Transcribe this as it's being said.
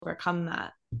overcome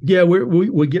that? Yeah,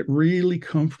 we get really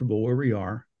comfortable where we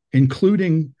are,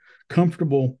 including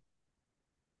comfortable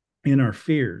in our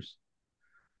fears.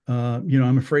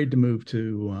 I'm afraid to move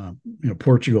to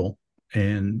Portugal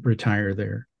and retire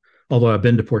there. Although I've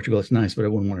been to Portugal, it's nice, but I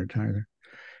wouldn't want to retire there.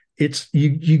 It's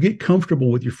you get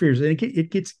comfortable with your fears, and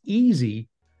it gets easy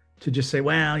to just say,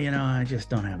 well, I just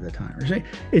don't have the time. Or say,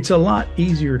 it's a lot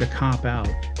easier to cop out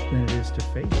than it is to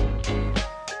face it.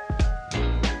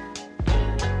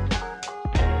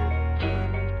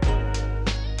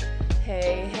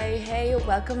 Hey,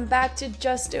 welcome back to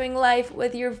Just Doing Life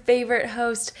with your favorite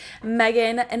host,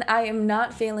 Megan, and I am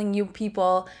not failing you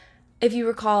people. If you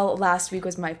recall, last week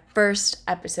was my first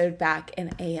episode back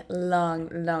in a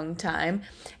long time,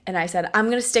 and I said, I'm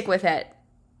going to stick with it,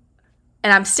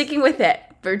 and I'm sticking with it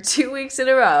for 2 weeks in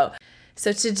a row.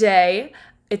 So today,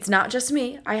 it's not just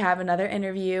me. I have another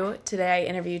interview. Today I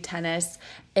interviewed Tennis,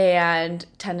 and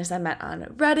Tennis I met on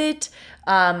Reddit.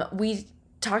 We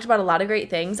talked about a lot of great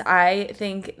things. I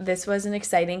think this was an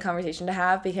exciting conversation to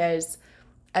have because,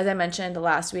 as I mentioned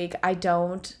last week, I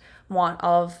don't want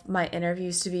all of my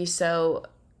interviews to be so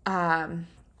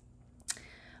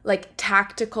like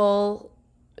tactical.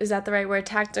 Is that the right word?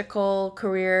 Tactical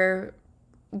career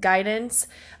guidance,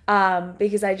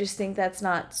 because I just think that's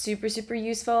not super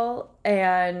useful,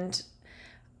 and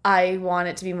I want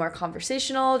it to be more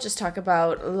conversational, just talk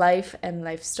about life and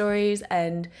life stories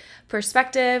and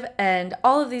perspective and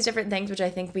all of these different things, which I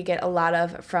think we get a lot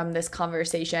of from this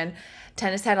conversation.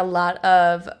 Tennis had a lot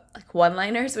of like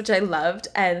one-liners, which I loved,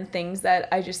 and things that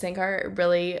I just think are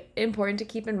really important to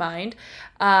keep in mind.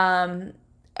 And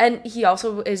he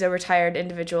also is a retired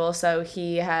individual, so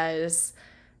he has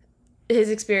his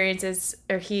experiences,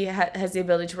 or he has the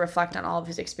ability to reflect on all of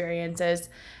his experiences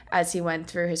as he went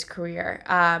through his career.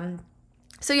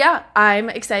 So yeah, I'm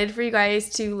excited for you guys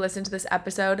to listen to this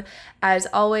episode. As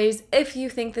always, if you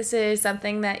think this is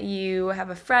something that you have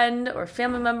a friend or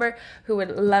family member who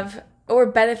would love or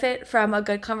benefit from a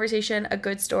good conversation, a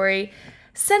good story,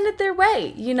 send it their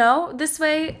way. This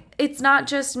way it's not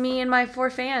just me and my 4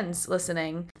 fans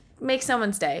listening. Make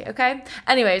someone's day, okay?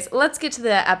 Anyways, let's get to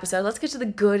the episode. Let's get to the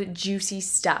good, juicy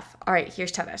stuff. All right,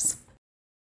 here's Tennis.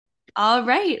 All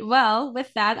right. Well,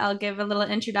 with that, I'll give a little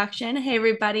introduction. Hey,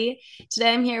 everybody.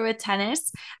 Today I'm here with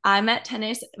Tennis. I met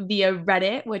Tennis via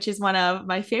Reddit, which is one of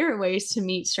my favorite ways to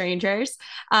meet strangers.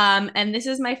 And this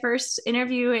is my first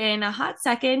interview in a hot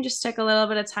second. Just took a little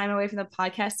bit of time away from the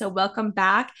podcast. So, welcome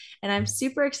back. And I'm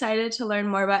super excited to learn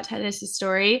more about Tennis's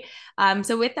story.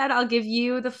 So, with that, I'll give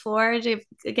you the floor to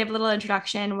give a little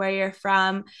introduction, where you're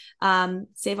from,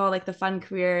 save all like the fun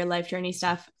career, life journey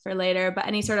stuff for later, but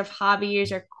any sort of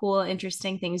hobbies or cool,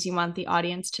 interesting things you want the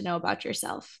audience to know about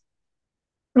yourself.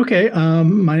 Okay,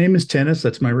 my name is Tennis.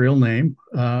 That's my real name.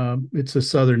 It's a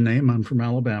Southern name. I'm from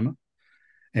Alabama,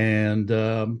 and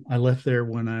I left there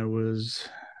when I was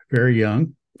very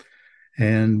young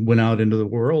and went out into the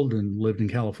world and lived in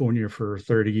California for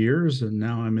 30 years. And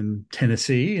now I'm in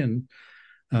Tennessee and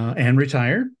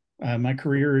retired. My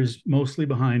career is mostly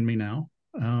behind me now,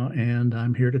 and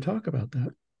I'm here to talk about that.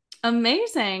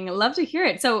 Amazing. Love to hear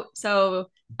it. So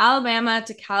Alabama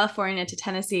to California to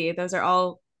Tennessee, those are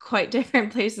all quite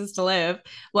different places to live.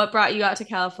 What brought you out to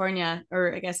California,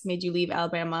 or I guess made you leave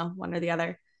Alabama, one or the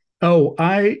other? Oh,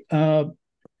 I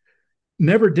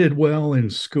never did well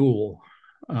in school.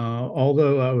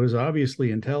 Although I was obviously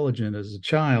intelligent as a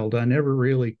child, I never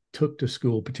really took to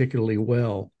school particularly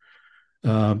well.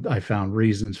 I found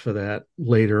reasons for that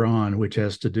later on, which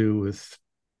has to do with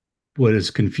what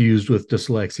is confused with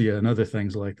dyslexia and other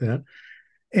things like that.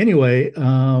 Anyway,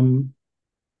 long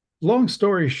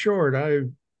story short, I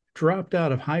dropped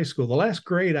out of high school. The last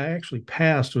grade I actually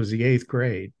passed was the eighth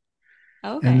grade.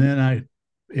 And Okay. then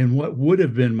in what would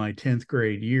have been my 10th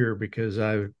grade year, because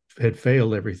I had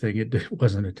failed everything, it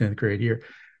wasn't a 10th grade year.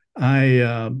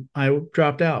 I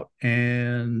dropped out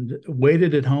and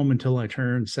waited at home until I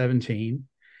turned 17.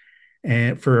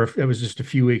 And it was just a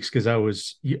few weeks because I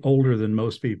was older than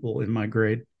most people in my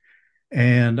grade.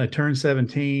 And I turned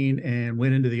 17 and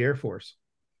went into the Air Force.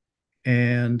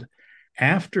 And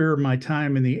after my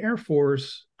time in the Air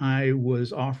Force, I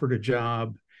was offered a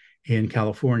job in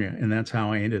California. And that's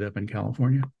how I ended up in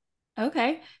California.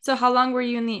 Okay. So how long were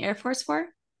you in the Air Force for?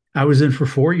 I was in for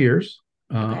 4 years.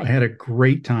 I Okay. had a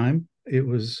great time. It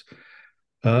was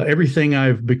everything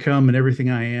I've become and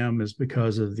everything I am is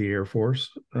because of the Air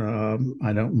Force. I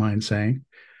don't mind saying.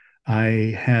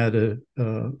 I had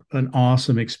an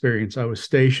awesome experience. I was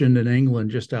stationed in England,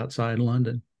 just outside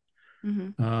London,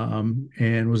 Mm-hmm.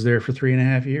 and was there for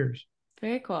 3.5 years.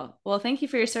 Very cool. Well, thank you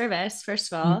for your service,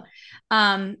 first of all.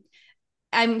 Um,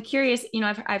 I'm curious,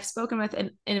 I've spoken with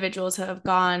individuals who have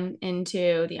gone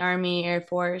into the Army, Air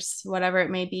Force, whatever it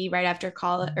may be, right after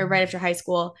college or right after high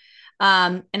school.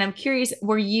 And I'm curious,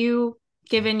 were you,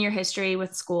 given your history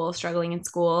with school, struggling in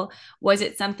school, was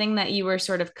it something that you were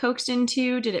sort of coaxed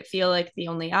into? Did it feel like the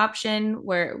only option?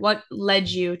 What led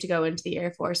you to go into the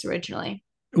Air Force originally?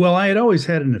 Well, I had always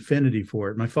had an affinity for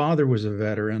it. My father was a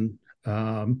veteran,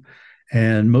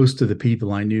 and most of the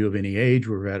people I knew of any age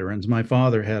were veterans. My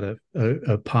father had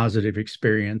a positive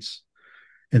experience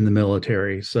in the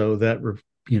military, so that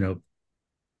you know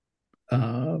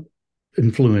uh,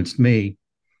 influenced me.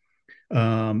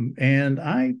 And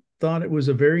I thought it was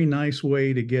a very nice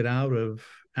way to get out of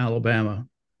Alabama.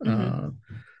 Mm-hmm. Uh,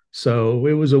 so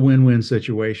it was a win-win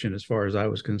situation as far as I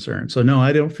was concerned. So no,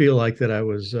 I don't feel like that I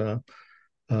was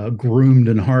groomed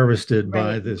and harvested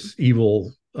by Right. this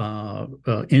evil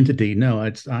entity. No,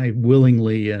 I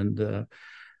willingly and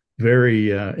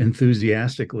very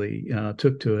enthusiastically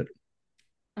took to it.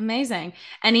 Amazing.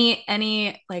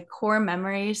 Any like core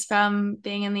memories from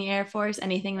being in the Air Force?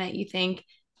 Anything that you think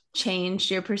changed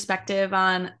your perspective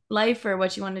on life or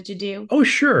what you wanted to do? Oh,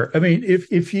 sure. I mean,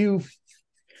 if you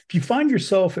find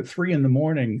yourself at 3 in the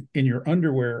morning in your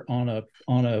underwear on a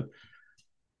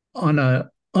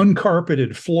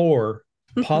uncarpeted floor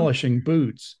polishing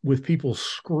boots with people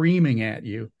screaming at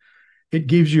you, it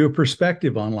gives you a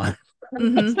perspective on life.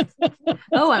 Hmm.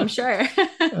 Oh, I'm sure.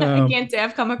 I um, can't say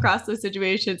I've come across those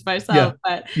situations yeah, myself,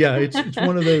 but yeah, it's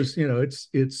one of those,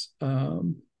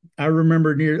 I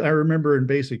remember in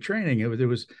basic training it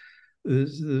was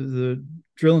the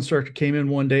drill instructor came in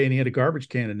one day and he had a garbage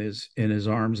can in his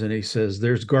arms, and he says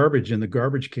there's garbage in the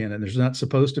garbage can, and there's not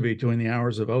supposed to be between the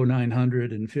hours of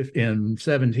 0900 and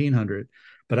 1700,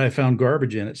 but I found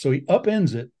garbage in it. So he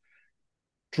upends it,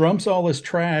 dumps all this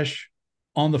trash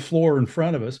on the floor in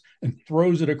front of us, and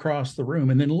throws it across the room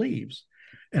and then leaves.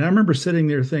 And I remember sitting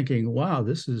there thinking, wow,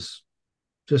 this is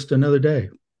just another day.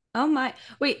 oh my,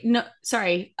 wait, no,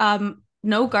 sorry.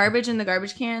 No garbage in the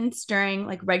garbage cans during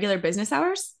like regular business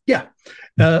hours? Yeah.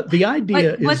 The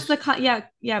idea Like what's is, the yeah,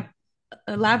 yeah,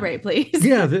 elaborate, please.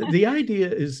 yeah, the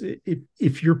idea is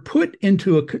if you're put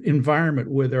into an environment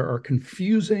where there are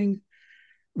confusing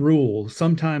rules,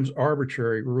 sometimes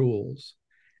arbitrary rules,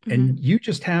 Hmm. and you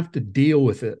just have to deal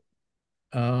with it.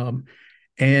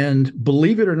 And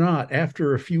believe it or not,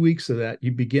 after a few weeks of that,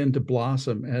 you begin to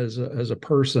blossom as a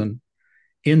person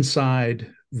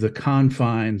inside the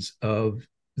confines of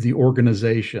the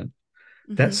organization.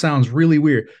 That Hmm. sounds really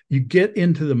weird. You get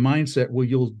into the mindset where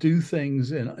you'll do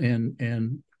things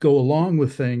and go along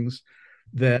with things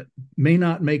that may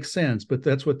not make sense, but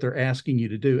that's what they're asking you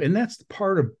to do. And that's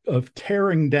part of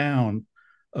tearing down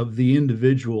of the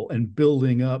individual and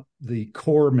building up the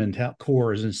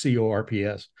cores and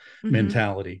CORPS Hmm.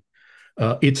 mentality.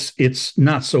 It's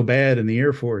not so bad in the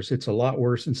Air Force. It's a lot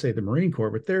worse in, say, the Marine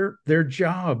Corps. But their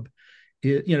job,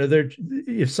 they're,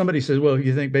 if somebody says, "Well,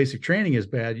 you think basic training is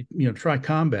bad, try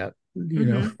combat."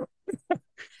 Hmm.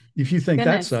 If you think that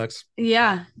Goodness. sucks,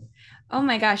 Yeah. Oh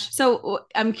my gosh. So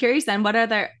I'm curious then, what are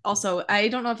there also, I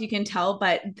don't know if you can tell,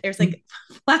 but there's like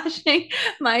flashing,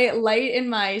 my light in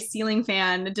my ceiling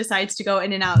fan decides to go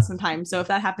in and out sometimes. So if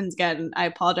that happens again, I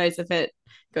apologize if it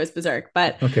goes berserk.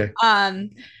 But okay.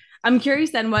 um I'm curious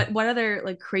then, what other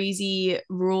like crazy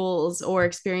rules or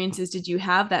experiences did you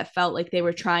have that felt like they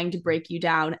were trying to break you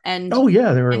down? Oh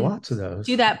yeah, there were And lots of those.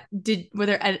 do that did were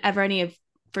there ever any of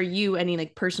for you any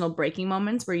like personal breaking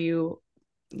moments where you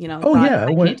Oh thought yeah,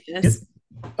 I can't do this?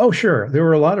 oh sure, there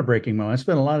were a lot of breaking moments. I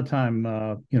spent a lot of time,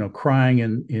 crying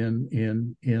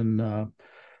in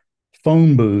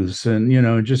phone booths,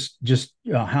 and just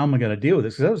how am I going to deal with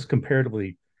this? Because that was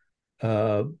comparatively,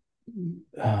 uh,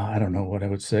 I don't know what I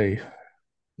would say,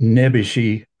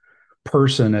 nebbishy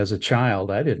person as a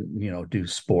child. I didn't, do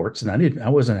sports, and I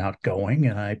wasn't outgoing,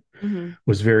 and I Mm-hmm.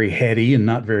 was very heady and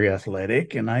not very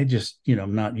athletic. And I just,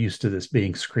 I'm not used to this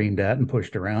being screamed at and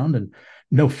pushed around, and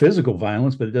no physical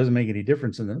violence, but it doesn't make any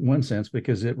difference in one sense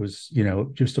because it was,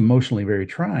 just emotionally very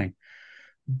trying.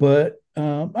 But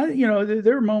there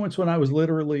were moments when I was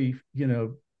literally,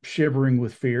 shivering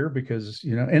with fear because,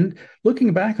 and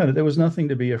looking back on it, there was nothing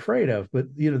to be afraid of. But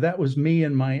that was me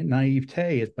and my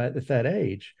naivete at that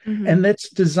age, Mm-hmm. and that's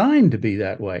designed to be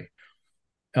that way.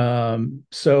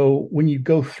 So when you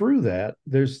go through that,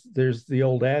 there's the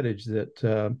old adage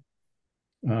that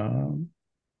uh,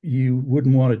 you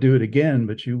wouldn't want to do it again,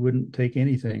 but you wouldn't take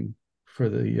anything for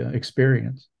the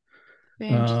experience.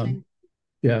 Very Um, interesting.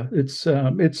 yeah, it's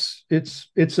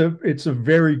a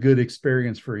very good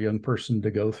experience for a young person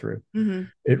to go through. Mm-hmm.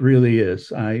 It really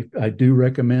is. I do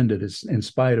recommend it. It's, in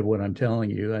spite of what I'm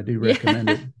telling you, I do Yeah. recommend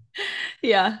it.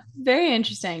 Yeah, very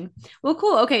interesting. Well,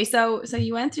 cool. Okay, so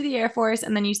you went through the Air Force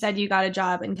and then you said you got a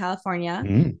job in California.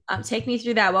 Mm. Take me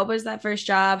through that. What was that first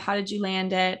job? How did you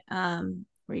land it?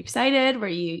 Were you excited? Were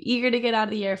you eager to get out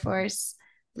of the Air Force?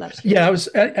 Love to hear Yeah,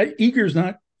 that.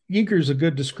 eager is a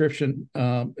good description.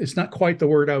 It's not quite the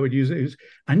word I would use.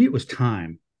 I knew it was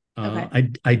time. Okay.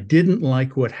 I didn't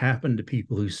like what happened to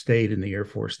people who stayed in the Air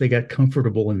Force. They got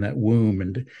comfortable in that womb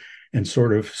and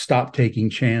sort of stopped taking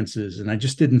chances. And I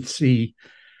just didn't see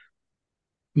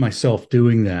myself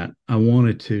doing that. I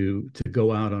wanted to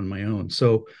go out on my own.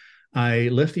 So I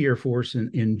left the Air Force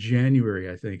in January,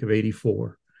 I think, of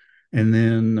 '84, and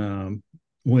then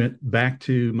went back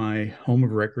to my home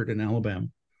of record in Alabama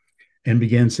and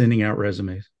began sending out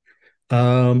resumes.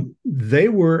 I'm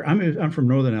from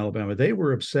Northern Alabama. They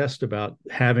were obsessed about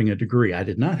having a degree. I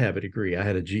did not have a degree. I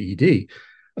had a GED.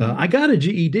 I Mhm. got a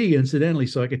GED incidentally,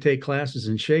 so I could take classes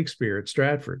in Shakespeare at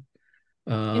Stratford.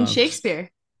 In Uh, Shakespeare.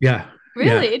 yeah,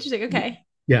 Really yeah, interesting. Okay.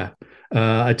 yeah.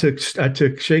 I took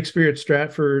Shakespeare at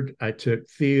Stratford. I took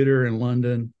theater in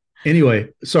London. Anyway,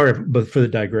 sorry, but for the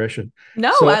digression. No,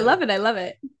 I So love it. I love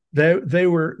it. they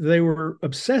were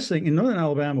obsessing in Northern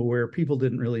Alabama where people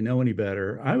didn't really know any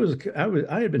better.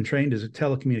 I had been trained as a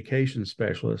telecommunications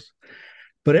specialist,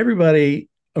 but everybody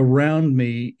around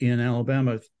me in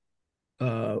Alabama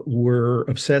were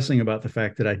obsessing about the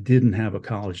fact that I didn't have a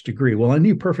college degree. Well, I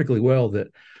knew perfectly well that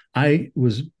I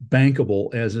was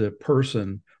bankable as a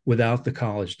person without the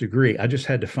college degree. I just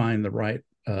had to find the right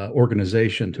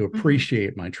organization to Mhm.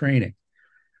 appreciate my training.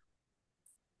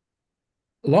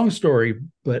 Long story,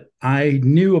 but I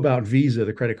knew about Visa,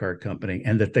 the credit card company,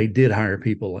 and that they did hire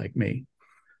people like me.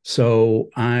 So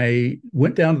I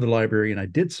went down to the library and I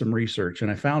did some research,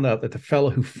 and I found out that the fellow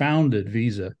who founded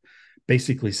Visa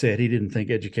basically said he didn't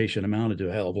think education amounted to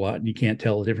a hell of a lot, and you can't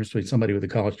tell the difference between somebody with a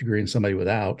college degree and somebody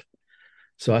without.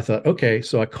 So I thought, okay,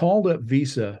 so I called up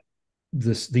Visa,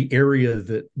 the area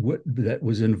that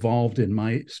was involved in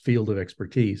my field of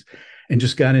expertise, and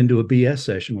just got into a BS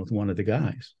session with one of the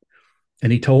guys,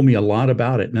 and he told me a lot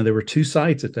about it. Now, there were two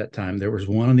sites at that time. There was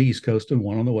one on the East Coast and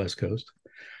one on the West Coast.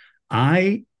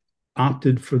 I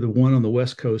opted for the one on the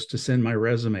West Coast to send my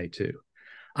resume to.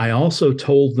 I also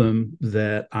told them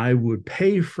that I would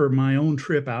pay for my own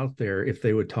trip out there if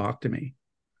they would talk to me.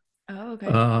 Oh, okay.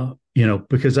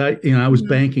 Because I was Mhm.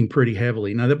 banking pretty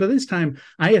heavily. Now, by this time,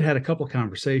 I had had a couple of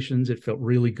conversations. It felt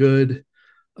really good.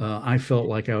 I felt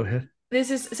like I had, This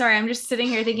is sorry, I'm just sitting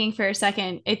here thinking for a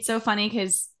second. It's so funny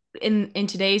because in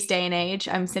today's day and age,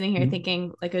 I'm sitting here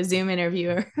thinking like a Zoom interview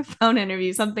or a phone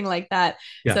interview, something like that.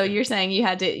 yeah, So you're saying you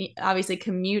had to obviously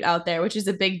commute out there, which is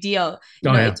a big deal.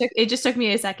 oh yeah, It just took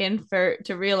me a second for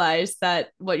to realize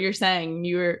that what you're saying,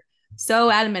 you were so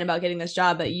adamant about getting this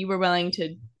job that you were willing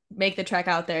to make the trek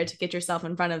out there to get yourself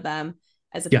in front of them,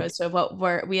 as yeah. opposed to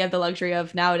what we have the luxury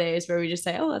of nowadays, where we just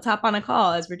say, "Oh, let's hop on a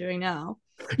call," as we're doing now.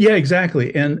 Yeah,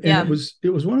 exactly. And it Yeah. was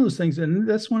one of those things, and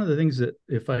that's one of the things that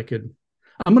if I could,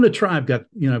 I'm going to try. I've got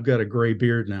a gray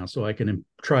beard now, so I can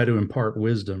try to impart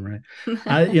wisdom, right?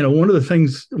 One of the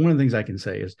things I can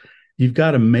say is you've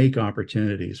got to make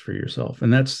opportunities for yourself,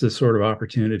 and that's the sort of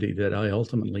opportunity that I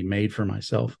ultimately made for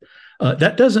myself.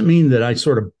 That doesn't mean that I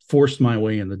sort of forced my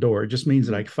way in the door. It just means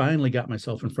that I finally got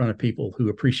myself in front of people who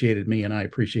appreciated me and I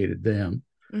appreciated them.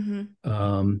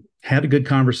 Mm-hmm. Had good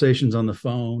conversations on the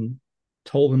phone,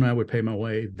 told them I would pay my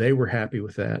way. They were happy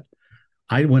with that.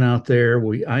 I went out there.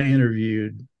 I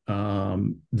interviewed.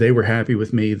 They were happy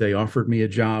with me. They offered me a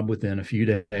job within a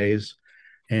few days,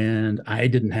 and I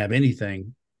didn't have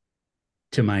anything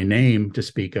to my name to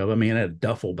speak of. I mean, I had a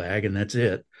duffel bag, and that's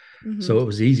it. Mm-hmm. So it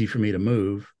was easy for me to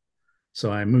move.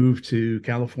 So I moved to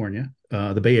California,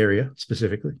 the Bay Area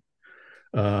specifically,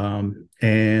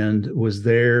 and was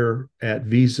there at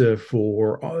Visa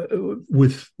for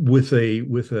with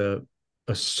a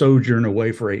sojourn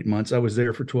away for 8 months. I was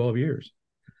there for 12 years.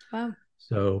 Wow.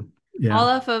 So yeah, All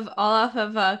off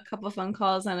of a couple of phone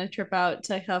calls on a trip out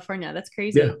to California. That's yeah,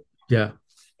 crazy. yeah.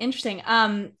 Interesting.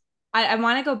 I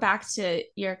want to go back to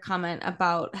your comment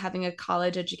about having a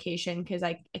college education because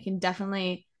I can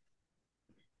definitely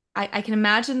I can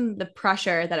imagine the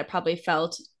pressure that it probably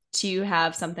felt to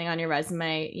have something on your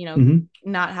resume,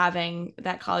 Mm-hmm. not having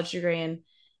that college degree and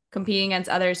competing against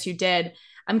others who did.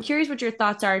 I'm curious what your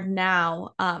thoughts are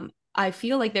now. I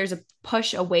feel like there's a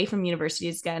push away from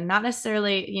universities again, not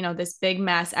necessarily, this big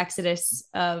mass exodus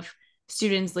of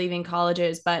students leaving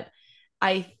colleges, but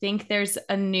I think there's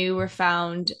a new or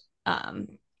found um,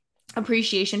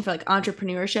 appreciation for like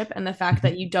entrepreneurship and the fact Mhm.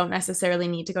 that you don't necessarily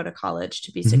need to go to college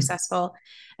to be Mhm. successful.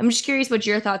 I'm just curious what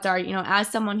your thoughts are, as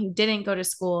someone who didn't go to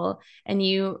school and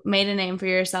you made a name for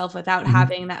yourself without Mhm.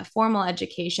 having that formal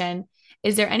education,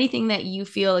 is there anything that you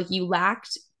feel like you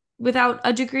lacked without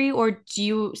a degree, or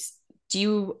do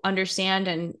you understand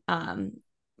and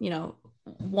you know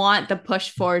want the push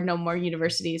for no more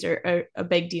universities, or a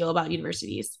big deal about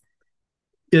universities?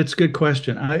 It's a good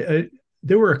question.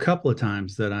 There were a couple of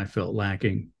times that I felt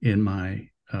lacking in my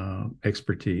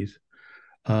expertise.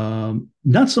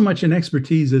 Not so much in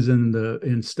expertise as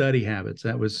in study habits.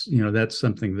 That's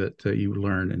something that you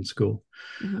learn in school.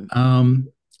 Mm-hmm. Um,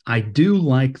 I do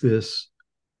like this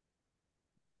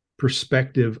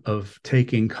perspective of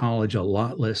taking college a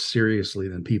lot less seriously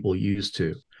than people used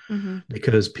to, Mm-hmm.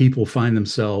 because people find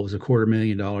themselves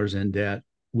 $250,000 in debt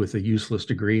with a useless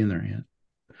degree in their hand.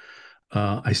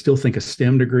 I still think a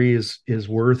STEM degree is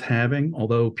worth having,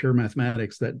 although pure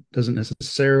mathematics that doesn't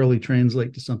necessarily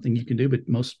translate to something you can do. But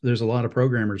there's a lot of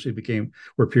programmers who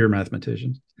were pure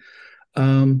mathematicians.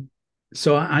 Um,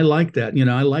 so I like that.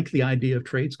 I like the idea of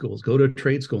trade schools. Go to a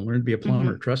trade school and learn to be a Mm-hmm.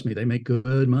 plumber. Trust me, they make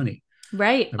good money.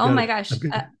 Right. I've Oh got my it. gosh.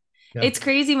 Yeah. It's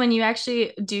crazy when you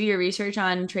actually do your research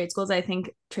on trade schools. I think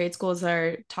trade schools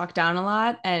are talked down a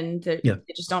lot, and Yeah.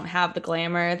 they just don't have the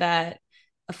glamour that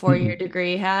a 4 year Mm-mm.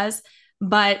 degree has.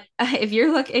 But if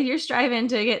you're striving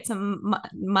to get some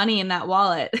money in that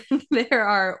wallet, there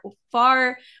are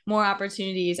far more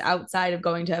opportunities outside of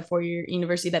going to a 4 year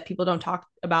university that people don't talk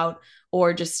about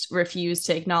or just refuse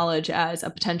to acknowledge as a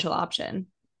potential option.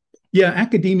 Yeah,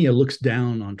 academia looks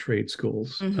down on trade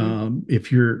schools.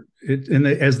 Mm-hmm.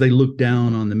 As they look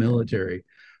down on the military,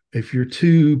 if you're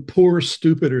too poor,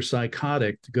 stupid, or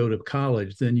psychotic to go to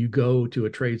college, then you go to a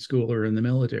trade school or in the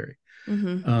military.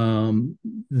 Mm-hmm. Um,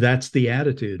 that's the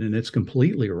attitude, and it's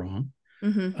completely wrong.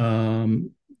 Mm-hmm.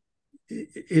 Um,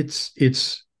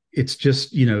 it's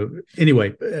just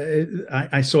anyway.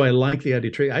 So I like the idea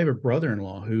of trade. I have a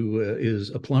brother-in-law who is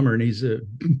a plumber, and he's a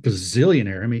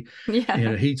bazillionaire. I mean,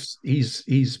 Yeah.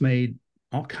 he's made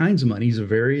all kinds of money. He's a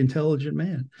very intelligent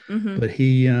man, Mm-hmm. but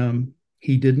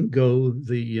he didn't go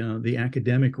the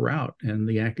academic route, and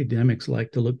the academics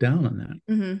like to look down on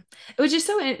that. Mm-hmm. It was just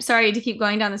so sorry to keep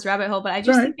going down this rabbit hole, but I It's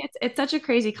all just right. think it's such a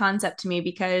crazy concept to me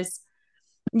because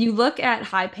you look at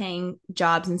high paying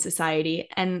jobs in society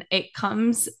and it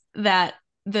comes that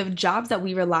the jobs that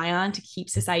we rely on to keep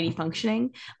society functioning,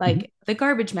 Mhm. like the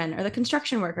garbage men or the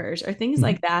construction workers or things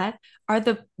like Mhm. that, are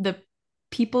the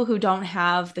people who don't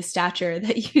have the stature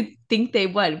that you think they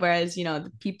would. Whereas, the That's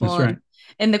people right.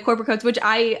 in the corporate codes, which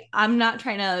I'm not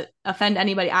trying to offend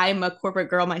anybody. I'm a corporate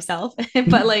girl myself, but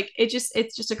Mhm. like it's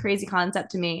just a crazy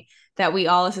concept to me that we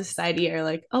all as a society are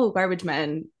like, oh, garbage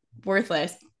men,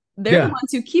 worthless. They're the Yeah.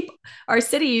 ones who keep our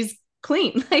cities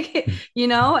clean. Like,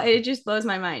 it just blows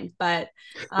my mind. But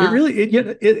It um, really, it,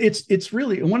 yeah, it's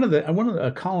really one of the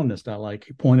a columnist I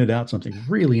like pointed out something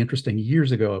really interesting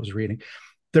years ago. I was reading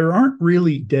there aren't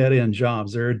really dead end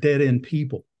jobs. There are dead end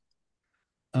people.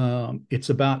 It's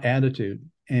about attitude,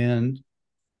 and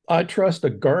I trust a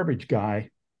garbage guy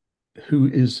who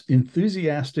is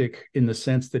enthusiastic in the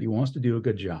sense that he wants to do a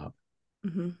good job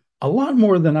mhm, a lot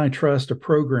more than I trust a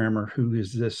programmer who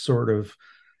is this sort of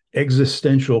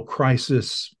existential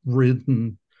crisis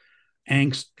ridden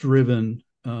angst driven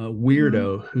mhm,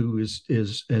 weirdo who is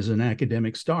as an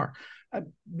academic star. I,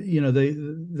 they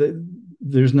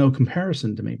there's no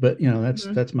comparison to me, but that's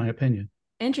mhm. that's my opinion.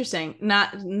 Interesting.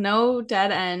 Not no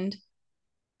dead end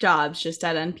jobs, just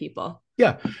dead end people.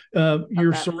 Yeah, Love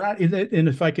you're that. surrounded, and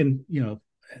if I can,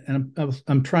 and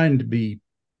I'm trying to be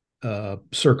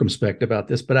circumspect about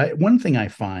this, but one thing I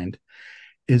find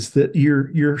is that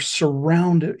you're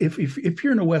surrounded. If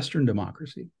you're in a Western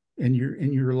democracy and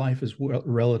your life is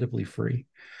relatively free,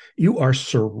 you are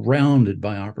surrounded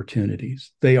by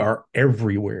opportunities. They are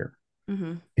everywhere.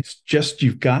 Hmm. It's just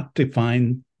you've got to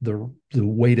find the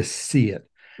way to see it,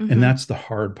 and Hmm. that's the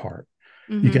hard part.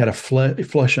 You Hmm. got to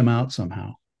flush them out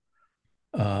somehow,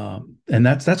 and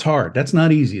that's hard. That's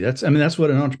not easy. That's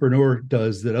what an entrepreneur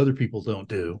does that other people don't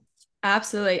do.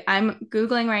 Absolutely. I'm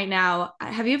Googling right now.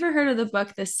 Have you ever heard of the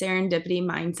book, The Serendipity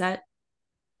Mindset?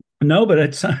 No, but I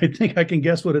think I can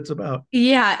guess what it's about.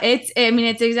 Yeah, I mean,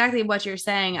 it's exactly what you're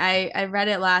saying. I read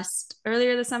it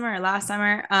earlier this summer or last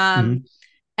summer. Mhm.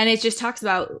 And it just talks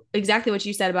about exactly what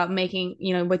you said about making,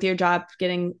 with your job,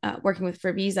 getting working with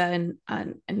for visa and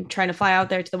trying to fly out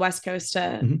there to the West Coast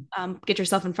to Mhm. get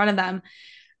yourself in front of them.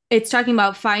 It's talking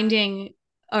about finding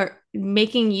or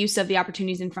making use of the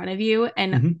opportunities in front of you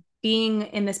and Mhm. being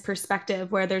in this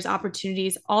perspective where there's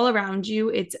opportunities all around you.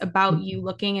 It's about Mhm. you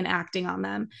looking and acting on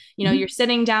them. You're Mhm.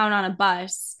 sitting down on a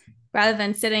bus rather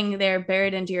than sitting there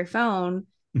buried into your phone,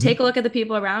 take Mm-hmm. a look at the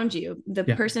people around you. The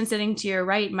Yeah, person sitting to your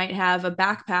right might have a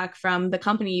backpack from the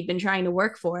company you've been trying to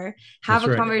work for. Have that's a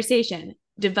right. conversation,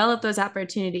 develop those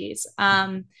opportunities.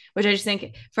 Which I just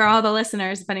think for all the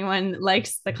listeners, if anyone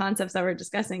likes the concepts that we're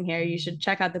discussing here, you should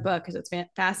check out the book because it's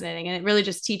fascinating. And it really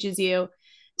just teaches you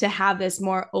to have this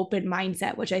more open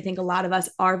mindset, which I think a lot of us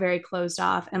are very closed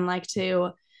off and like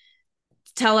to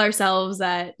tell ourselves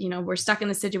that, we're stuck in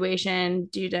the situation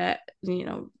due to,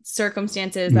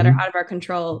 circumstances that are Mm-hmm. out of our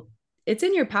control. It's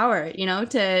in your power, It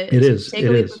to is. take a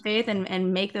It leap of is. faith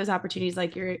and make those opportunities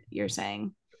like you're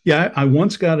saying. Yeah, I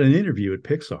once got an interview at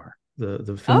Pixar, the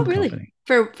Oh, film really? company.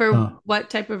 For Uh, what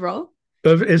type of role?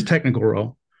 It's technical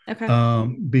role, Okay.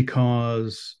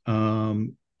 because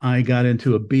I got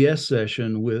into a BS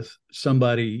session with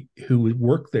somebody who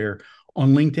worked there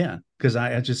on LinkedIn because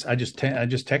I just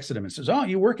texted him and says, "Oh,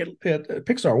 you work at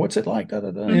Pixar? What's it like?" Da,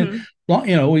 da, da. And Mm-hmm.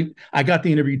 well, I got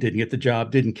the interview, didn't get the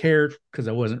job, didn't care because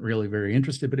I wasn't really very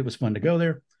interested, but it was fun to go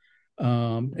there.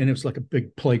 And it was like a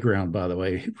big playground, by the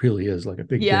way. It really is like a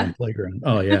big Yeah. damn playground.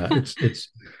 Oh yeah, it's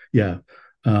yeah.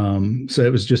 So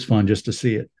it was just fun just to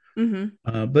see it.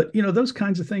 Mm-hmm. But those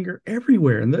kinds of things are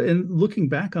everywhere. And looking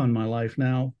back on my life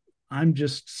now, I'm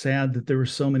just sad that there were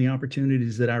so many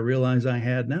opportunities that I realize I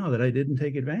had now that I didn't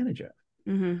take advantage of.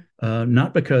 Mm-hmm.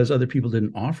 Not because other people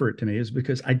didn't offer it to me, is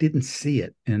because I didn't see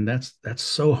it, and that's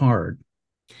so hard.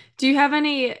 Do you have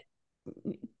any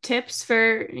tips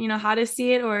for, how to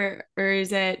see it, or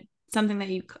is it something that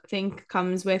you think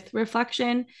comes with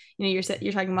reflection? You're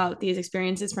talking about these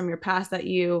experiences from your past that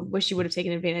you wish you would have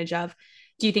taken advantage of.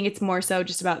 Do you think it's more so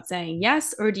just about saying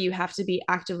yes, or do you have to be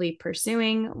actively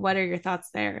pursuing? What are your thoughts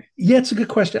there? Yeah, it's a good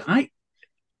question.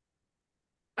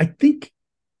 I think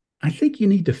I think you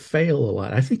need to fail a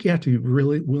lot. I think you have to be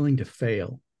really willing to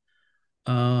fail.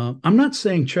 I'm not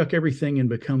saying chuck everything and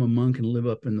become a monk and live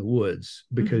up in the woods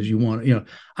because Mm-hmm. you want,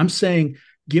 I'm saying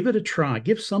give it a try,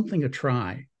 give something a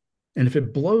try. And if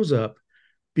it blows up,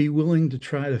 be willing to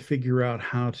try to figure out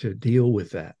how to deal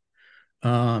with that.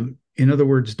 In other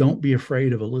words, don't be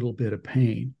afraid of a little bit of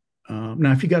pain.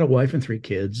 Now, if you got a wife and three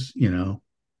kids,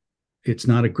 it's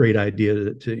not a great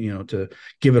idea to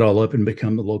give it all up and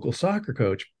become the local soccer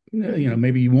coach. Mm-hmm.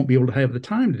 Maybe you won't be able to have the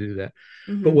time to do that.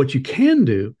 But Mm-hmm. what you can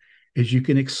do is you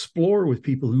can explore with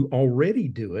people who already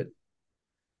do it,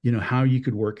 how you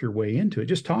could work your way into it.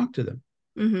 Just talk to them.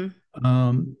 Mm-hmm.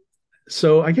 um,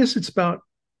 so I guess it's about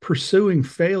pursuing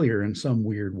failure in some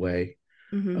weird way,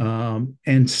 Mm-hmm.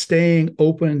 and staying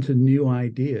open to new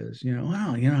ideas.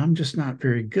 Wow, I'm just not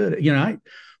very good at, I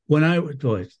when I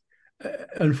boy,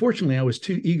 unfortunately I was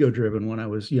too ego driven when I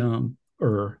was young,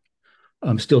 or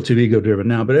I'm still too ego driven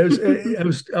now, but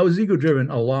I was ego driven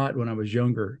a lot when I was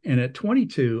younger. And at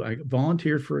 22, I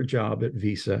volunteered for a job at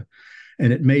Visa,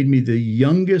 and it made me the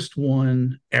youngest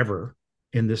one ever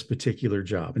in this particular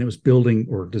job. And it was building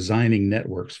or designing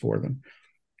networks for them.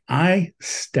 I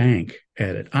stank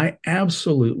at it. I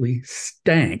absolutely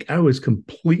stank. I was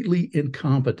completely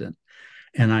incompetent,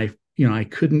 and I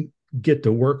couldn't get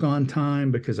to work on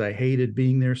time because I hated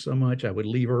being there so much. I would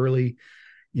leave early.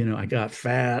 I got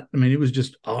fat. I mean, it was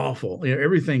just awful.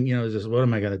 Everything, is just, what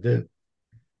am I going to do?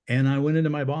 And I went into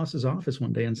my boss's office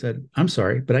one day and said, "I'm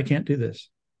sorry, but I can't do this."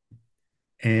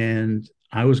 And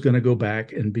I was going to go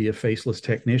back and be a faceless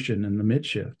technician in the mid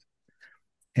shift.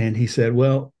 And he said,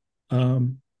 "Well,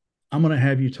 I'm going to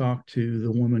have you talk to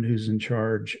the woman who's in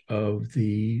charge of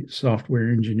the software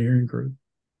engineering group,"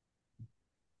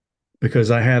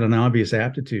 because I had an obvious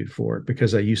aptitude for it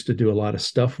because I used to do a lot of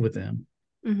stuff with them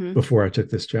Mm-hmm. before I took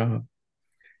this job.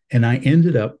 And I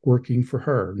ended up working for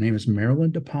her. Her name is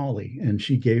Marilyn DePauli, and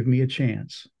she gave me a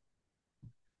chance.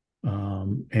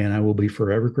 And I will be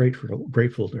forever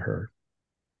grateful to her.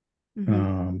 Mm-hmm.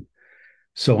 Um,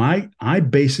 so I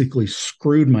basically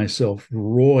screwed myself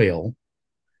royal,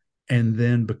 and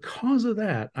then because of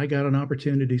that, I got an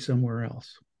opportunity somewhere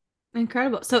else.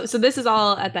 Incredible. So this is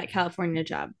all at that California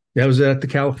job. That was at the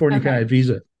California Okay. guy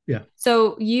Visa. Yeah.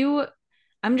 So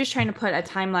I'm just trying to put a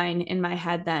timeline in my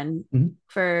head then Mhm.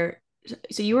 for,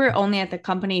 so you were only at the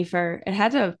company for, it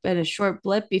had to have been a short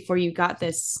blip before you got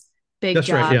this big That's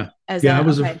right. job Yeah. as Yeah.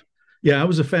 okay. I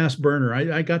was a fast burner.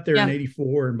 I got there in Yeah.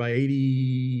 '84, and by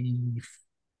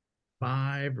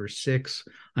 '85 or '86,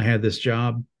 I had this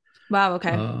job. Wow.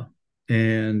 Okay. Uh,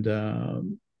 and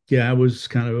yeah, I was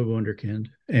kind of a wonderkind,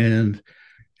 and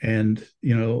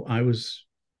I was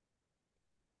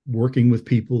working with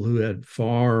people who had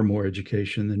far more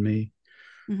education than me.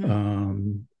 Mm-hmm.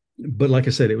 Um, but like I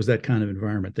said, it was that kind of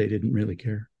environment. They didn't really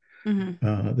care.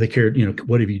 Mm-hmm. They cared,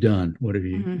 what have you done? What have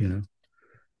you,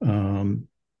 Mm-hmm. um,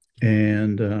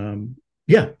 and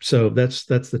Yeah, so that's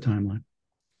the timeline.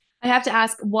 I have to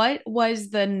ask, what was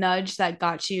the nudge that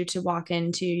got you to walk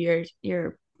into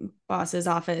your boss's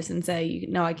office and say,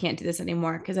 no, I can't do this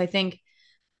anymore? Because I think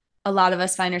a lot of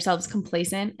us find ourselves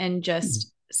complacent and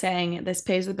just saying this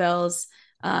pays the bills.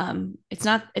 It's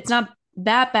not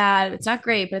that bad. It's not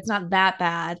great, but it's not that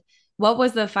bad. What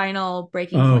was the final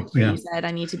breaking point Oh where you yeah. said,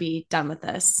 I need to be done with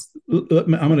this? I'm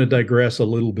going to digress a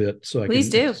little bit so I Please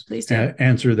can do. Please do.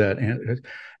 answer that.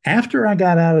 After I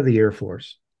got out of the Air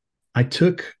Force, I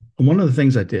took one of the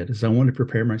things I did is I wanted to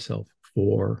prepare myself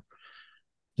for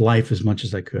life as much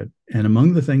as I could. And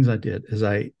among the things I did is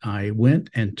I went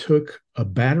and took a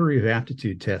battery of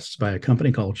aptitude tests by a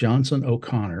company called Johnson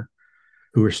O'Connor,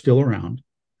 who are still around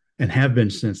and have been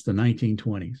since the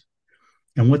 1920s.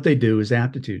 And what they do is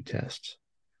aptitude tests.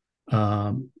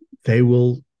 They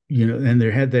will, and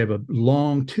they have a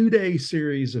long 2-day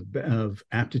series of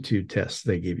aptitude tests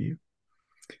they give you.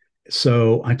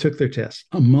 So I took their tests.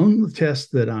 Among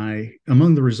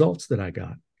the results that I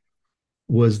got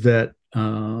was that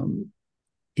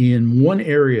in one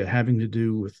area having to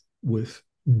do with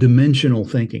dimensional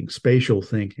thinking, spatial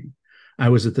thinking, I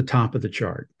was at the top of the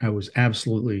chart. I was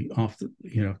absolutely off the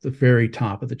very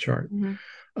top of the chart.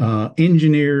 Mm-hmm.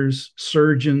 Engineers,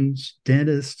 surgeons,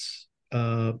 dentists,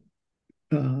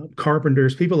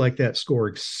 carpenters, people like that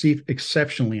score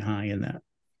exceptionally high in that.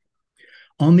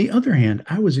 On the other hand,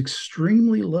 I was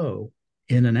extremely low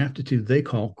in an aptitude they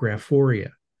call graphoria,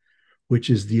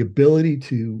 which is the ability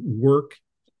to work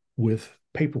with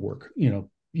paperwork,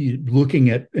 looking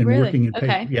at and Really? working in paper.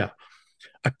 Okay. Yeah.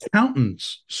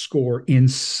 Accountants score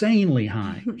insanely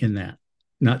high in that,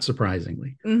 not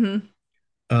surprisingly. Mm-hmm.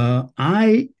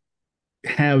 I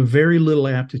have very little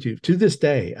aptitude to this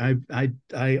day.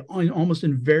 I almost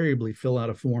invariably fill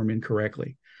out a form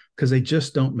incorrectly because they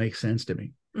just don't make sense to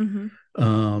me.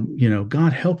 Mm-hmm.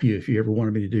 God help you if you ever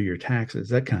wanted me to do your taxes,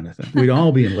 that kind of thing. We'd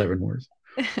all be in Leavenworth.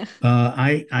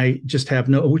 I just have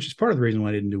no, which is part of the reason why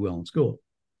I didn't do well in school.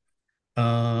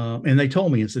 And they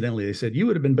told me, incidentally, they said, you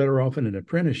would have been better off in an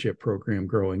apprenticeship program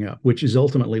growing up, which is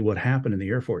ultimately what happened in the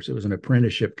Air Force. It was an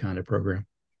apprenticeship kind of program.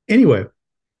 Anyway,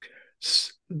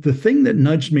 the thing that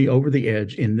nudged me over the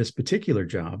edge in this particular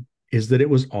job is that it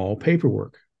was all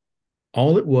paperwork.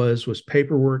 All it was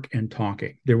paperwork and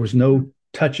talking. There was no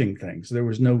touching things, there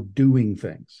was no doing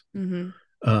things,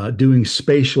 Mm-hmm. doing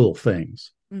spatial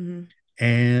things. Mm-hmm.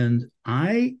 And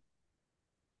I,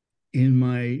 in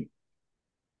my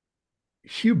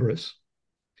hubris,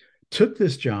 took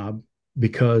this job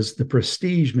because the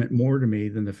prestige meant more to me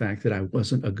than the fact that I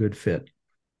wasn't a good fit.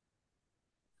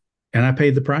 And I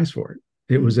paid the price for it.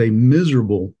 It was a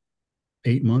miserable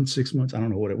 8 months, 6 months. I don't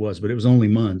know what it was, but it was only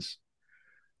months.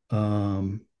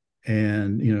 And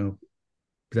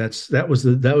that was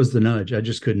the nudge. I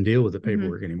just couldn't deal with the Mm-hmm.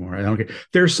 paperwork anymore. I don't care.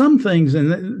 There are some things,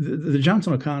 and the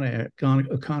Johnson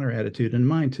O'Connor attitude, and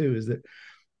mine too, is that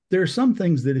there are some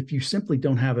things that if you simply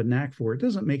don't have a knack for, it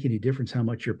doesn't make any difference how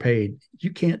much you're paid.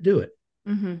 You can't do it.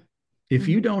 Mm-hmm. If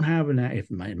you Mm-hmm. don't have a knack,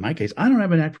 in my case, I don't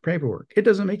have a knack for paperwork. It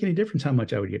doesn't make any difference how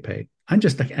much I would get paid.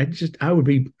 I would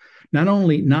be not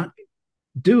only not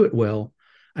do it well,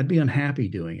 I'd be unhappy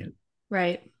doing it.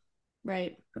 Right.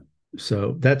 Right.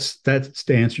 So that's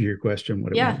to answer your question,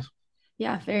 what it Yeah. was.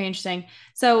 Yeah, very interesting.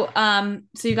 So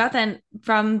you got then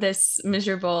from this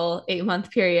miserable 8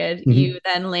 month period, Mm-hmm. you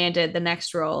then landed the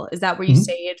next role. Is that where you Mm-hmm.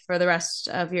 stayed for the rest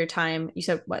of your time? You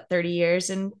said what, 30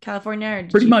 years in California, or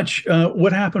did Pretty you? much,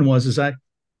 what happened was is I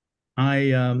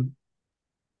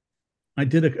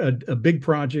did a big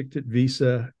project at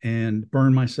Visa and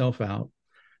burned myself out.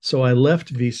 So I left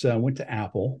Visa. I went to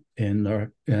Apple in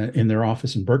their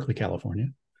office in Berkeley, California,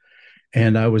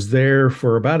 and I was there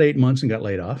for about 8 months and got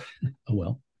laid off. Oh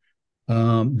well.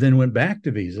 Then went back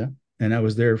to Visa, and I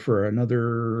was there for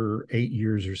another 8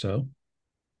 years or so.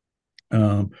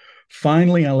 Um,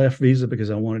 Finally, I left Visa because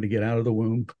I wanted to get out of the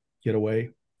womb, get away,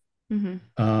 Mm-hmm.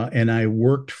 and I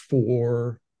worked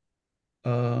for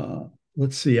uh,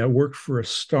 let's see, I worked for a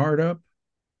startup,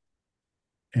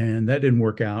 and that didn't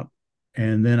work out.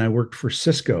 And then I worked for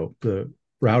Cisco, the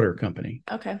router company,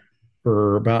 Okay.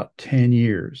 for about 10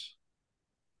 years.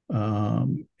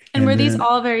 And And were these then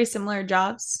all very similar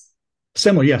jobs?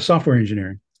 similar, yeah, software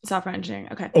engineering Software engineering.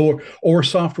 Okay. or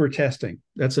software testing.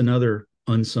 That's another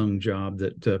unsung job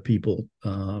that people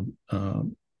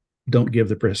don't give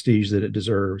the prestige that it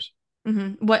deserves.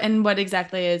 Mm-hmm. What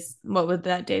exactly what would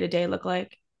that day to day look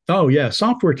like? Oh, yeah,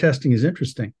 software testing is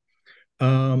interesting.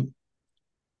 Um,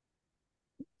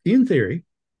 in theory,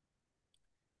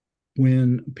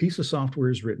 when a piece of software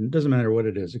is written, it doesn't matter what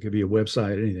it is, it could be a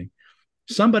website, anything.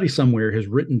 somebody somewhere has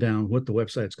written down what the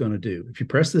website's going to do. If you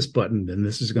press this button, then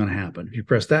this is going to happen. If you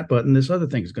press that button, this other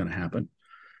thing is going to happen.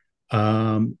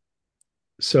 Um,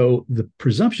 so the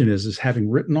presumption is having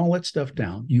written all that stuff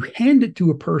down, you hand it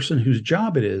to a person whose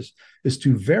job it is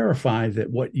to verify that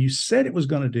what you said it was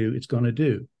going to do, it's going to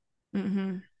do,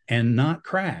 Mm-hmm. and not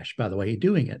crash by the way you're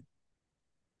doing it.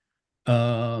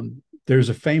 There's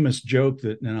a famous joke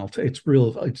that, and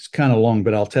it's kind of long,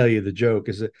 but I'll tell you the joke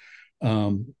is that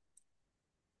um,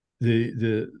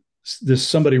 the this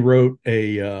somebody wrote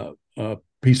a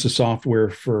piece of software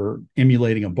for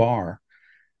emulating a bar,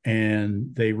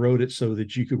 and they wrote it so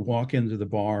that you could walk into the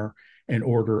bar and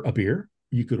order a beer.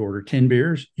 You could order 10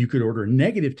 beers. You could order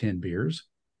negative 10 beers.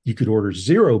 You could order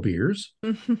 0 beers.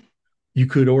 Mm-hmm. You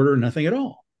could order nothing at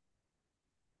all.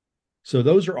 So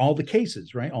those are all the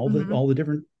cases, right? All the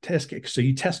different test cases. So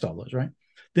you test all those, right?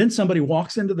 Then somebody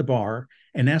walks into the bar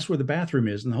and asks where the bathroom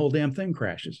is, and the whole damn thing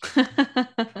crashes.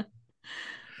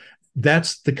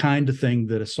 That's the kind of thing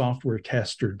that a software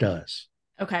tester does.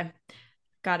 Okay.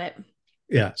 Got it.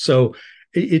 Yeah. So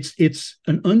it's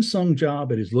an unsung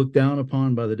job. It is looked down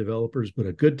upon by the developers, but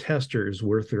a good tester is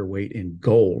worth their weight in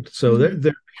gold. So Mhm.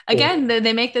 they're Again,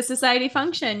 they make the society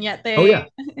function, yet oh they, yeah,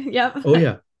 yep, oh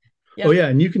yeah, oh yep, yeah,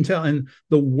 and you can tell. And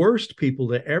the worst people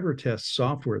to ever test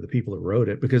software, the people that wrote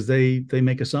it, because they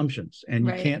make assumptions, and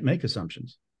you right, can't make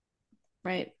assumptions.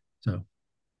 right. So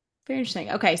Very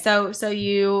interesting. Okay, so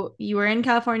you were in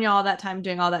California all that time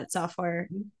doing all that software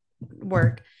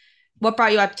work. What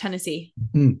brought you up to Tennessee?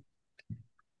 mm,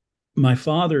 my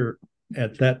father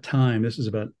at that time, this is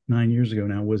about 9 years ago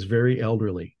now, was very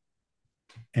elderly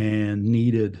and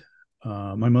needed.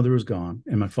 My mother was gone,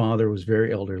 and my father was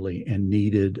very elderly and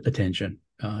needed attention.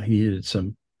 He needed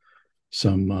some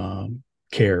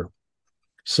care.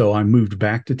 So I moved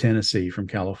back to Tennessee from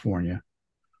California.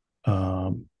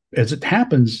 As it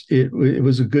happens, it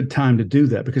was a good time to do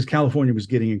that because California was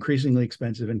getting increasingly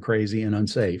expensive and crazy and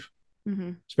unsafe,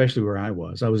 Mm-hmm. especially where I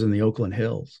was. I was in the Oakland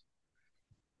Hills.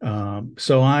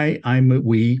 So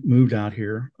we moved out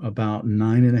here about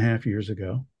 9.5 years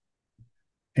ago,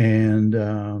 and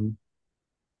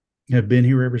have been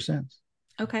here ever since.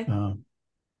 Okay, Um,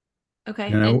 okay,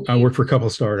 and and I worked for a couple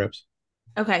of startups.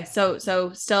 okay, so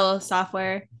still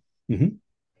software Mm-hmm.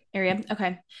 area.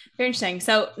 Okay, very interesting.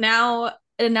 So now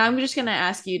I'm just gonna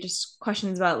ask you just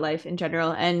questions about life in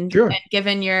general, and Sure.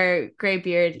 given your gray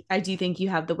beard, I do think you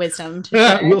have the wisdom to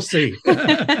share. We'll see.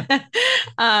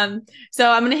 um, so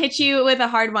I'm gonna hit you with a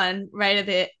hard one right at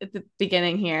the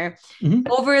beginning here.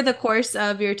 Mm-hmm. Over the course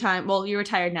of your time, well, you're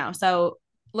retired now, so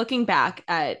looking back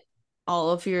at all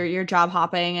of your job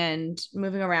hopping and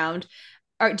moving around,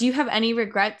 do you have any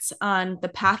regrets on the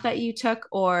path that you took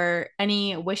or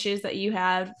any wishes that you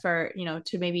had for,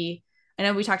 to maybe, I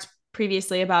know we talked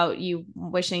previously about you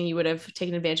wishing you would have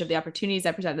taken advantage of the opportunities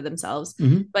that presented themselves,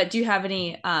 Mm-hmm. but do you have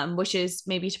any wishes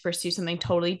maybe to pursue something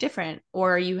totally different,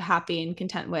 or are you happy and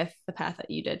content with the path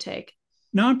that you did take?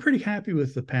 No, I'm pretty happy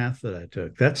with the path that I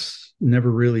took. That's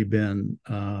never really been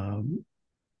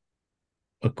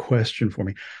a question for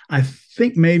me. I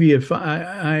think maybe if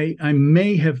I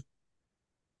may have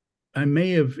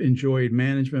enjoyed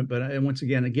management, but once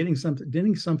again, getting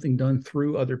something done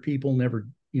through other people never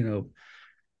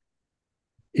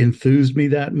enthused me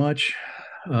that much.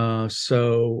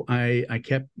 So I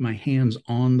kept my hands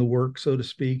on the work, so to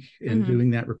speak, and Mm-hmm.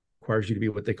 doing that requires you to be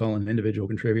what they call an individual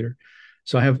contributor.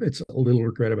 So it's a little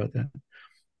regret about that.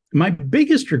 My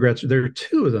biggest regrets, there are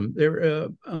two of them. They're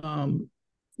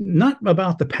not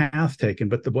about the path taken,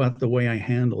 but about the way I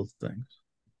handled things.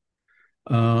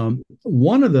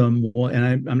 One of them,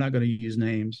 and I'm not going to use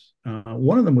names.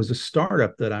 One of them was a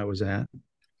startup that I was at,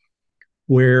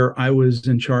 where I was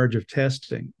in charge of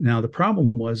testing. Now the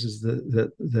problem was is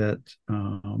that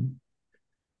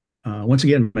once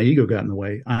again my ego got in the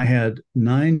way. I had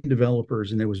 9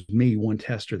 developers and there was me, one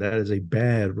tester. That is a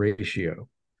bad ratio.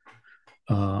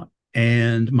 Uh,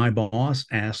 and my boss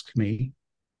asked me,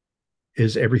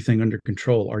 "Is everything under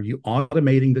control? Are you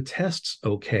automating the tests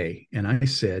okay?" And I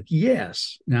said,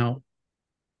 "Yes." Now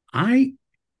I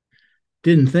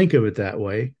didn't think of it that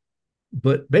way,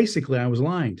 but basically I was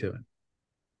lying to him.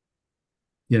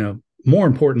 More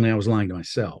importantly, I was lying to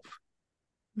myself.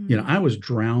 Mm-hmm. I was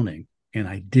drowning and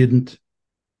I didn't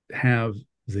have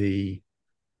the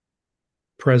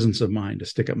presence of mind to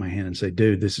stick up my hand and say,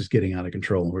 "Dude, this is getting out of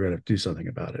control and we're going to do something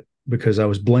about it," because I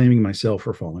was blaming myself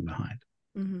for falling behind.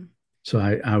 Mm-hmm. So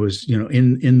I was,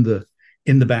 in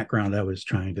the background, I was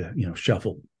trying to,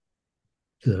 shuffle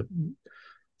the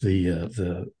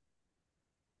the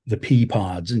the pea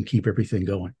pods and keep everything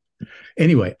going.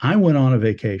 Anyway, I went on a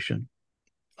vacation,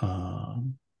 uh,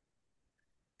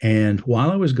 And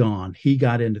while I was gone, he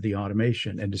got into the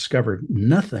automation and discovered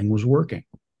nothing was working.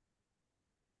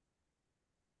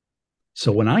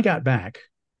 So when I got back,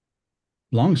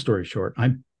 long story short,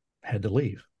 I had to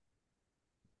leave.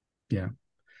 Yeah.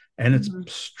 And it's Mm-hmm.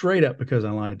 straight up because I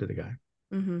lied to the guy.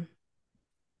 Mm-hmm.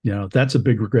 That's a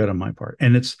big regret on my part.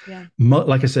 And it's, Yeah.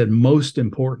 like I said, most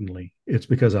importantly, it's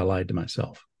because I lied to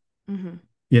myself. Mm-hmm.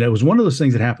 It was one of those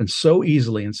things that happened so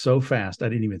easily and so fast. I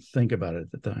didn't even think about it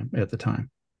at the time.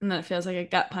 And that feels like a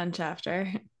gut punch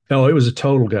after. Oh, it was a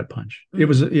total gut punch. It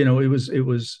Mm-hmm. was, it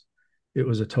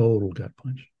was a total gut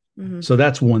punch. Mm-hmm. So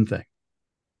that's one thing.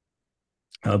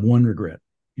 One regret.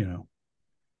 You know,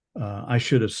 I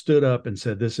should have stood up and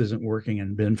said this isn't working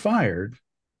and been fired,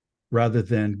 rather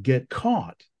than get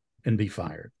caught and be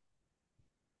fired.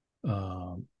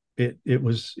 It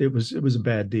was a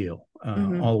bad deal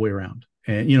Mm-hmm. all the way around,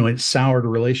 and it soured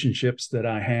relationships that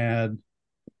I had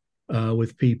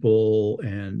with people,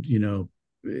 and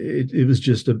it was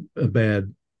just a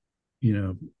bad you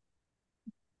know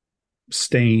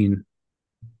stain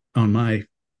on my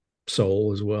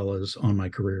soul as well as on my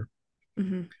career.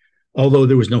 Mm-hmm. Although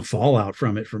there was no fallout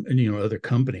from it from other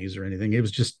companies or anything, it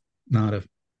was just not a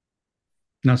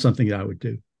not something that I would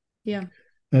do. Yeah.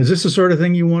 Is this the sort of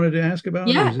thing you wanted to ask about,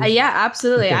 or Yeah, is this yeah,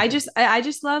 absolutely. okay? I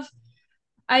just love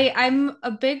I'm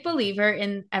a big believer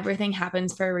in everything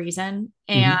happens for a reason.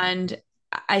 Mm-hmm. And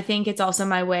I think it's also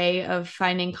my way of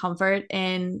finding comfort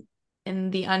in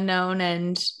the unknown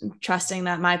and trusting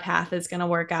that my path is going to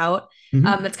work out.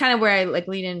 Mm-hmm. That's kind of where I like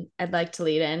lead in. I'd like to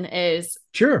lead in is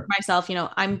Sure. myself.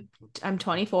 I'm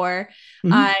 24.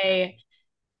 Mm-hmm. I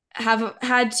have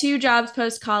had two jobs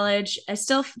post college. I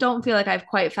still don't feel like I've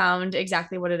quite found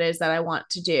exactly what it is that I want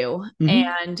to do. Mm-hmm.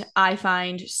 And I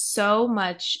find so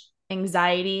much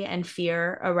anxiety and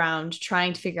fear around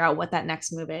trying to figure out what that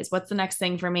next move is. What's the next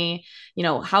thing for me?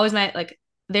 How is my like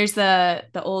there's the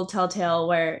old telltale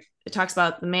where it talks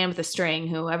about the man with a string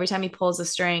who every time he pulls a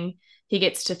string, he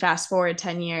gets to fast forward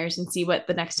 10 years and see what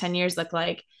the next 10 years look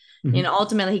like. Mm-hmm.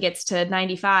 Ultimately he gets to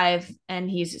 95 and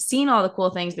he's seen all the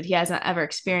cool things, but he hasn't ever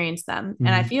experienced them. And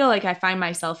I Mm-hmm. feel like I find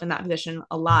myself in that position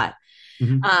a lot.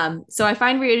 Mm-hmm. So I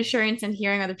find reassurance in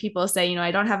hearing other people say,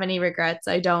 I don't have any regrets.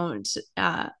 I don't,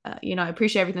 I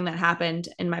appreciate everything that happened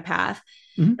in my path.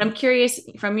 Mm-hmm. I'm curious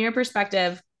from your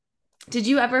perspective, did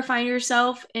you ever find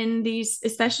yourself in these,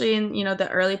 especially in, the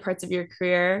early parts of your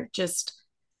career, just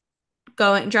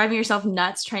driving yourself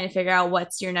nuts trying to figure out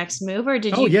what's your next move, or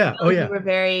did Oh you yeah. feel Oh like you yeah. were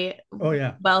very Oh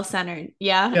yeah. well centered?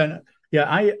 Yeah. Yeah.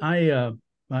 Yeah.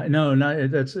 No, no,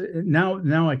 that's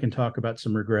now I can talk about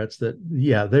some regrets that,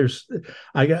 yeah,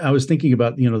 I was thinking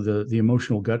about, the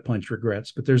emotional gut punch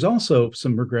regrets, but there's also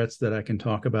some regrets that I can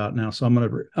talk about now. So I'm going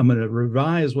to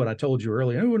revise what I told you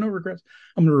earlier. Oh, no regrets.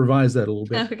 I'm going to revise that a little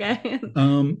bit. Okay.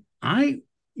 I,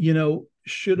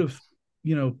 should have,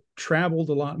 traveled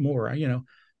a lot more.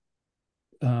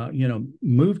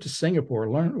 Move to Singapore,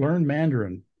 learn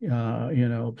Mandarin,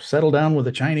 settle down with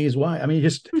a Chinese wife. I mean,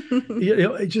 just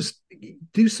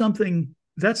do something.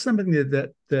 That's something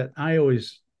that I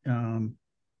always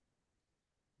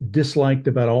disliked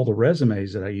about all the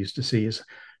resumes that I used to see is,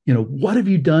 what have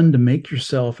you done to make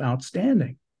yourself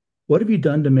outstanding? What have you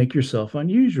done to make yourself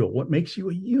unusual? What makes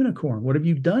you a unicorn? What have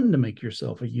you done to make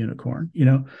yourself a unicorn?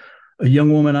 A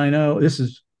young woman I know, this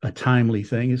is a timely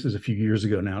thing. This is a few years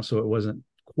ago now, so it wasn't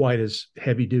quite as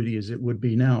heavy duty as it would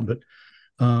be now. But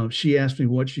she asked me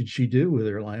what should she do with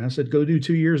her life. I said, go do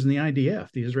 2 years in the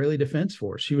IDF, the Israeli Defense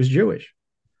Force. She was Jewish.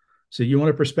 So you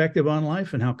want a perspective on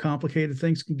life and how complicated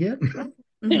things can get?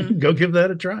 Mm-hmm. Go give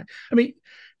that a try. I mean,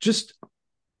 just,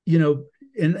 you know,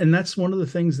 and that's one of the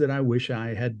things that I wish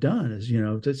I had done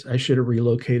is, I should have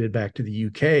relocated back to the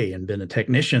UK and been a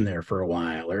technician there for a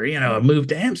while, or, moved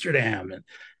to Amsterdam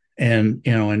and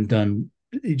done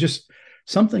just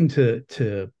something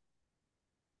to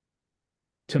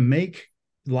make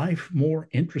life more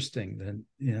interesting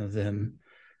than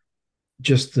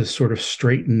just the sort of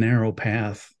straight and narrow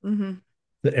path Mm-hmm.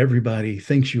 that everybody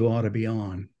thinks you ought to be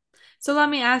on. So let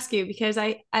me ask you, because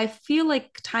I feel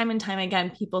like time and time again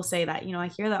people say that, I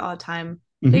hear that all the time.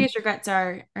 Mm-hmm. Biggest regrets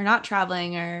are not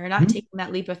traveling or not Mm-hmm. taking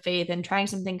that leap of faith and trying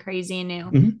something crazy and new.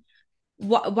 Mm-hmm.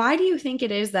 Why do you think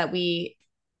it is that we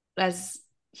as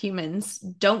humans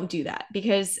don't do that?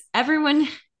 Because everyone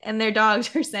and their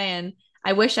dogs are saying,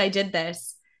 I wish I did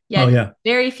this, Oh yet yeah.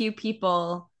 very few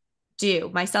people do,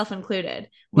 myself included.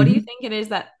 What do you Mm-hmm. think it is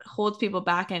that holds people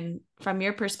back? And from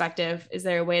your perspective, is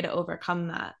there a way to overcome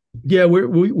that? Yeah,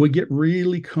 we get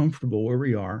really comfortable where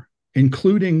we are,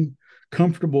 including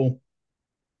comfortable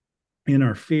in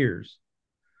our fears.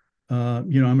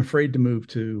 I'm afraid to move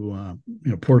to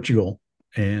Portugal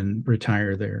and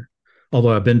retire there.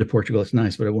 Although I've been to Portugal, it's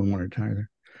nice, but I wouldn't want to retire there.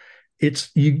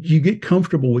 It's you get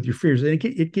comfortable with your fears, and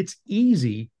it gets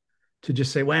easy to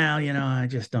just say, well, I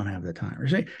just don't have the time. Or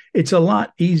say it's a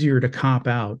lot easier to cop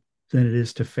out than it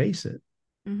is to face it.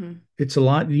 Mm-hmm. It's a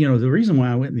lot, the reason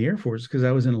why I went in the Air Force is because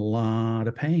I was in a lot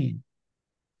of pain.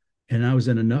 And I was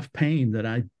in enough pain that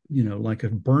I, like a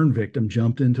burn victim,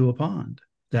 jumped into a pond.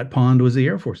 That pond was the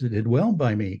Air Force. It did well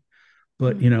by me,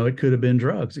 but Mm-hmm. it could have been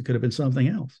drugs. It could have been something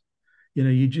else.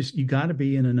 You got to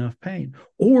be in enough pain,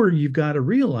 or you've got to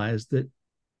realize that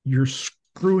you're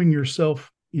screwing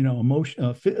yourself,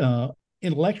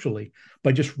 intellectually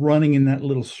by just running in that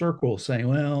little circle saying,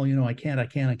 well, I can't, I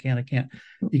can't, I can't, I can't.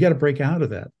 You got to break out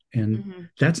of that. And Mm-hmm.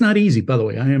 that's not easy, by the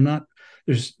way. I am not,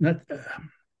 there's not,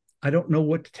 I don't know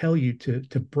what to tell you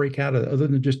to break out of it other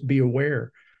than just be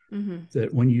aware Mm-hmm.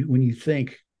 that when you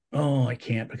think, oh, I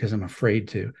can't because I'm afraid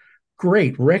to,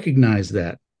 great, recognize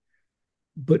that,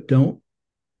 but don't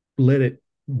let it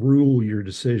rule your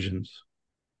decisions.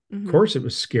 Of Mm-hmm. course, it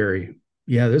was scary.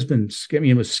 Yeah, there's been scary.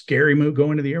 It was scary move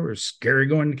going to the air. It was scary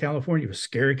going to California. It was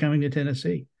scary coming to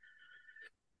Tennessee.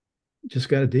 Just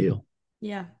got a deal.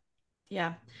 Yeah.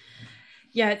 Yeah.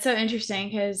 Yeah. It's so interesting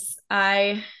because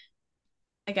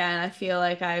again, I feel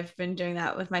like I've been doing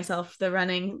that with myself, the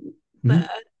running, the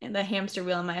Mm-hmm. the hamster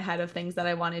wheel in my head of things that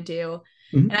I want to do.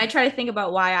 And Mm-hmm. I try to think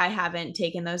about why I haven't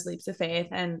taken those leaps of faith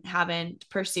and haven't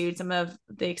pursued some of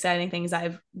the exciting things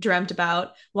I've dreamt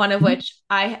about. One of which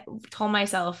I told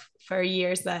myself for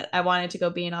years that I wanted to go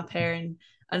be an au pair in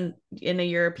a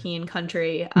European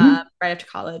country Mm-hmm. right after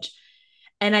college.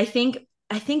 And I think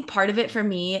part of it for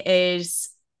me is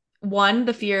one,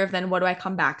 the fear of then what do I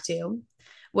come back to,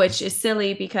 which is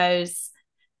silly because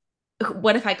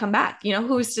what if I come back?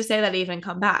 Who's to say that I even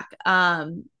come back?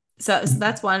 So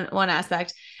that's one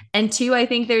aspect. And two, I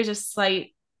think there's a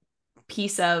slight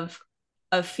piece of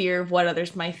fear of what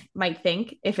others might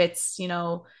think if it's,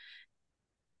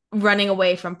 running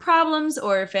away from problems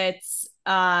or if it's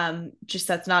just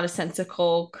that's not a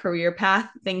sensible career path,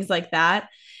 things like that.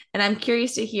 And I'm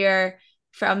curious to hear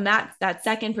from that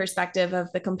second perspective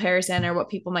of the comparison or what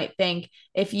people might think,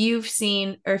 if you've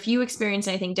seen or if you experienced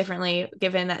anything differently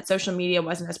given that social media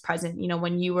wasn't as present,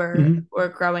 when you Mm-hmm. were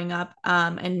growing up,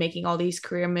 and making all these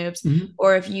career moves, Mm-hmm.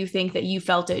 or if you think that you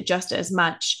felt it just as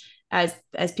much as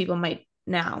people might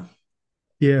now.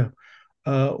 Yeah.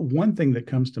 One thing that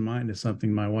comes to mind is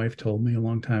something my wife told me a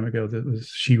long time ago that was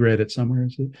she read it somewhere.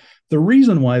 The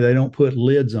reason why they don't put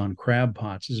lids on crab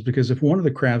pots is because if one of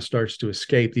the crabs starts to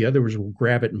escape, the others will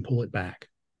grab it and pull it back.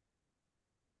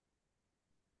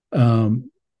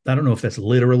 Um, I don't know if that's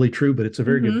literally true, but it's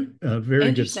Mm-hmm. a very good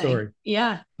Interesting. story.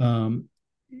 Yeah. Um,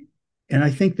 and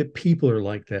I think that people are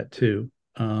like that too.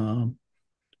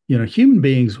 Human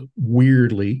beings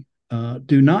weirdly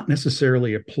do not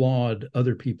necessarily applaud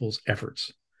other people's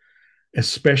efforts,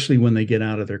 especially when they get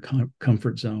out of their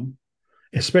comfort zone,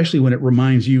 especially when it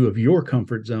reminds you of your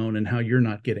comfort zone and how you're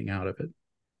not getting out of it.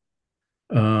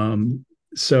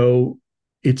 So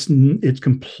it's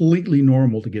completely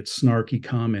normal to get snarky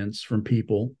comments from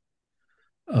people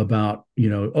about,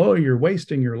 oh, you're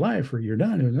wasting your life or you're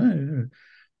done,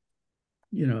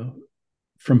 you know,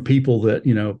 from people that,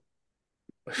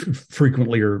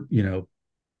 frequently are,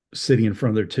 sitting in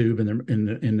front of their tube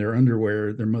in their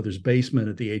underwear, their mother's basement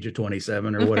at the age of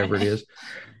 27 or whatever it is.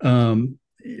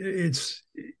 It's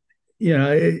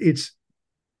it's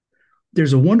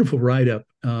there's a wonderful write up,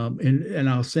 and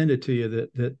I'll send it to you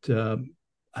that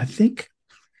I think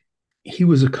he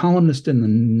was a columnist in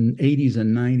the 80s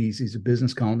and 90s. He's a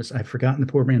business columnist. I've forgotten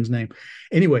the poor man's name.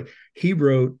 Anyway, he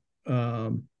wrote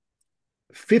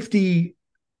 50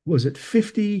 was it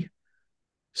 50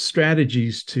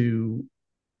 strategies to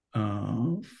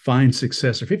find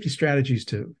success or 50 strategies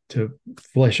to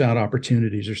flesh out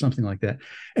opportunities or something like that.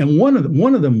 And one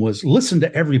of them was listen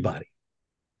to everybody.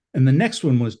 And the next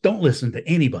one was don't listen to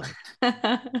anybody.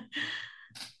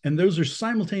 And those are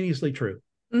simultaneously true.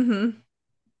 Mm-hmm.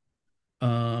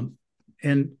 Um,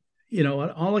 and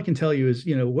all I can tell you is,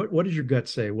 what does your gut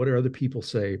say? What do other people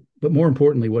say? But more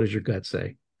importantly, what does your gut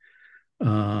say?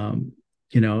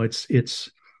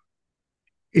 It's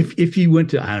if you went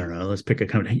to, I don't know, let's pick a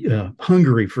country,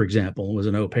 Hungary, for example, was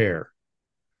an au pair.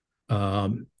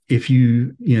 If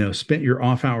you spent your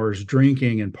off hours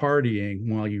drinking and partying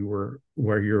while you were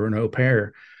where you're an au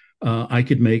pair,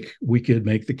 we could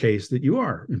make the case that you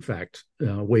are in fact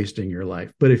wasting your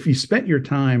life. But if you spent your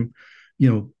time,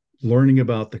 learning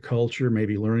about the culture,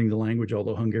 maybe learning the language,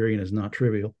 although Hungarian is not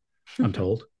trivial, I'm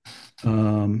told,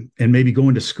 and maybe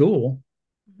going to school,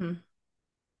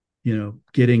 Mm-hmm.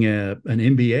 getting an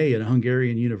MBA at a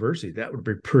Hungarian university, that would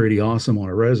be pretty awesome on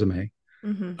a resume.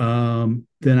 Mm-hmm.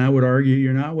 then I would argue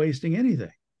you're not wasting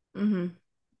anything, Mm-hmm.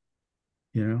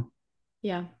 you know?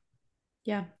 Yeah.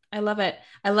 Yeah. I love it.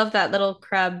 I love that little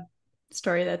crab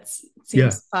story. That's seems Yeah.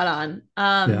 spot on.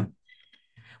 Yeah.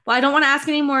 Well, I don't want to ask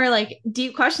any more like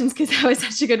deep questions because that was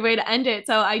such a good way to end it.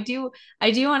 So I do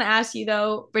want to ask you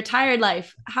though, retired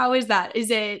life, how is that? Is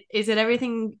it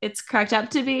everything it's cracked up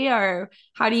to be, or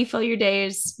how do you fill your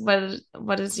days?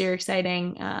 What is your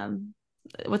exciting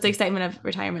what's the excitement of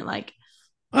retirement like?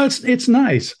 It's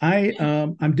nice. Yeah.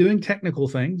 I'm doing technical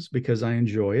things because I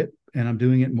enjoy it, and I'm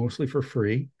doing it mostly for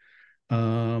free.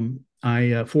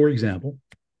 For example,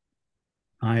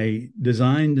 I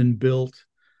designed and built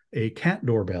a cat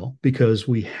doorbell because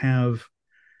we have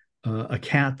a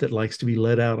cat that likes to be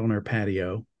let out on our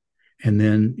patio, and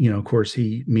then of course,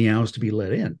 he meows to be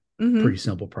let in. Pretty Mm-hmm.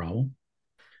 simple problem.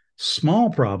 Small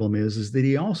problem is that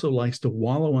he also likes to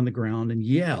wallow on the ground and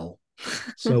yell.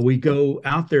 So we go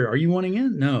out there. Are you wanting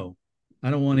in? No, I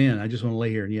don't want in. I just want to lay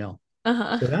here and yell.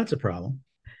 Uh-huh. So that's a problem.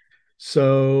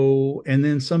 So, and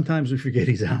then sometimes we forget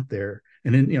he's out there.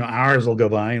 And then, hours will go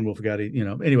by and we'll forget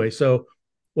anyway. So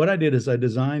what I did is I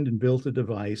designed and built a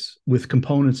device with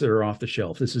components that are off the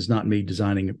shelf. This is not me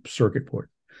designing a circuit board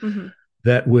Mm-hmm.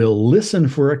 that will listen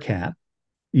for a cat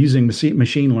using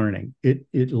machine learning. It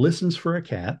listens for a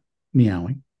cat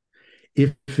meowing.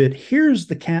 If it hears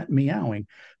the cat meowing,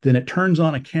 then it turns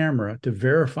on a camera to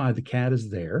verify the cat is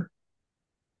there.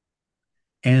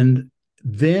 And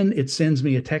then it sends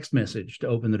me a text message to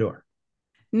open the door.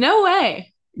 No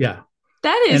way. Yeah.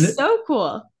 That And is so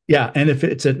cool. yeah. And if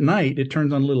it's at night, it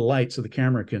turns on a little light so the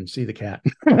camera can see the cat.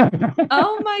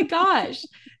 Oh my gosh.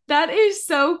 That is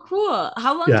so cool.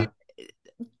 How long did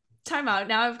Yeah. time out?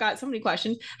 Now I've got so many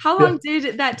questions. How Yeah. long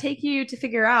did that take you to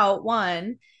figure out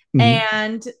one? Mm-hmm.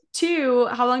 And two,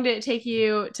 how long did it take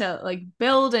you to like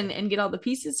build and get all the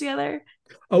pieces together?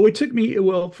 Oh, it took me,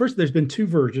 well, first, there's been two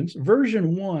versions.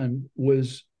 Version one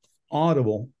was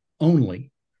audible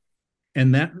only,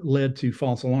 and that led to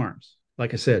false alarms.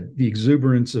 Like I said, the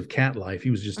exuberance of cat life,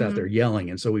 he was just out there Mm-hmm. yelling.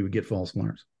 And so we would get false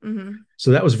alarms. Mm-hmm.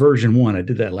 So that was version one. I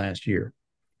did that last year.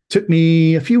 Took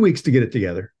me a few weeks to get it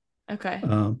together. Okay.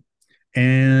 Um,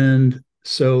 and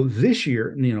so this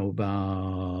year,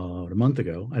 about a month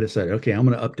ago, I decided, okay, I'm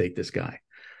going to update this guy.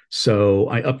 So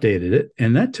I updated it.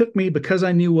 And that took me, because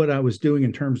I knew what I was doing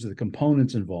in terms of the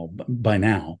components involved by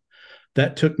now,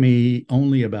 that took me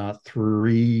only about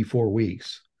 3, 4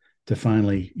 weeks to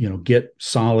finally, get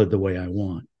solid the way I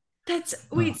want. That's Uh,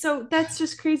 wait, so that's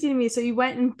just crazy to me. So you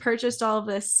went and purchased all of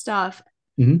this stuff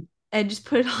mhm. and just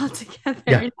put it all together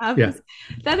Yeah. and have Yeah. this.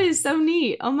 That is so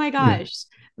neat. Oh my Yeah. gosh.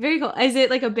 Very cool. Is it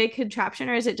like a big contraption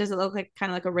or does it look like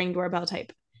kind of like a ring doorbell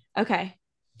type? Okay.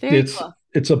 Very It's, cool.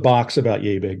 it's a box about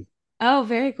yay big. Oh,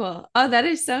 very cool. Oh, that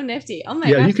is so nifty. Oh my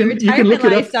Yeah. gosh, your You can retirement look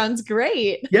it life up. sounds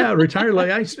great. Yeah, retired. Like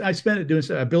I spent it doing.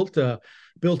 I built a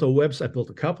website. Built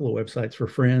a couple of websites for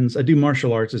friends. I do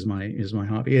martial arts as my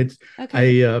hobby.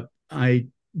 Okay. I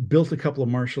built a couple of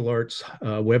martial arts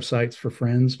websites for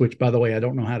friends, which by the way I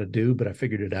don't know how to do, but I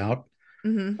figured it out.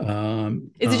 Hmm.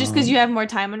 Um, Is it just because you um, have more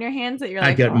time on your hands that you're I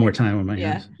like, got oh, more time on my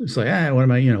yeah, hands. It's like, what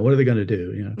am I? What are they going to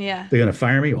do? yeah. They're going to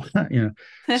fire me.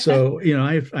 So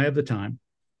I have the time.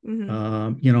 Hmm.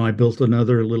 I built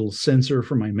another little sensor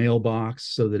for my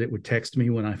mailbox so that it would text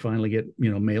me when I finally get,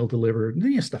 mail delivered,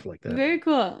 stuff like that. Very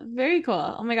cool. Very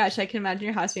cool. Oh my gosh, I can imagine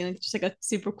your house being like just like a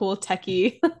super cool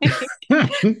techie.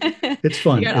 It's You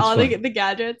fun. got It's all the fun. the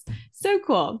gadgets. So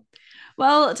cool.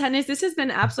 Well, Tennis, this has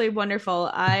been absolutely wonderful.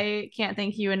 I can't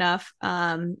thank you enough.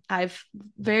 I've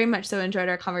very much so enjoyed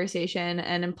our conversation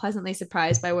and am pleasantly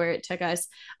surprised by where it took us.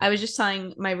 I was just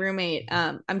telling my roommate,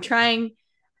 I'm trying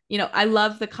I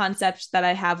love the concept that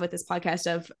I have with this podcast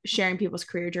of sharing people's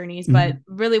career journeys, but Mhm.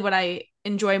 really what I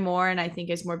enjoy more and I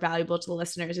think is more valuable to the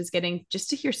listeners is getting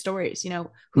just to hear stories,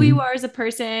 who you Mhm. are as a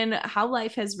person, how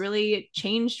life has really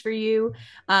changed for you.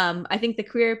 I think the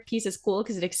career piece is cool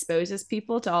because it exposes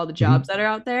people to all the jobs Mhm. that are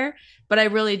out there, but I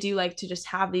really do like to just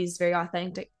have these very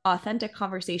authentic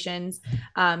conversations,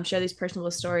 share these personal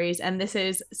stories. And this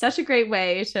is such a great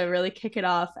way to really kick it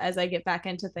off as I get back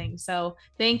into things. So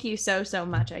thank you so, so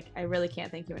much. I really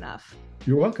can't thank you enough.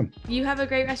 You're welcome. You have a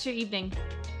great rest of your evening.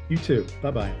 You too.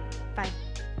 Bye bye. Bye.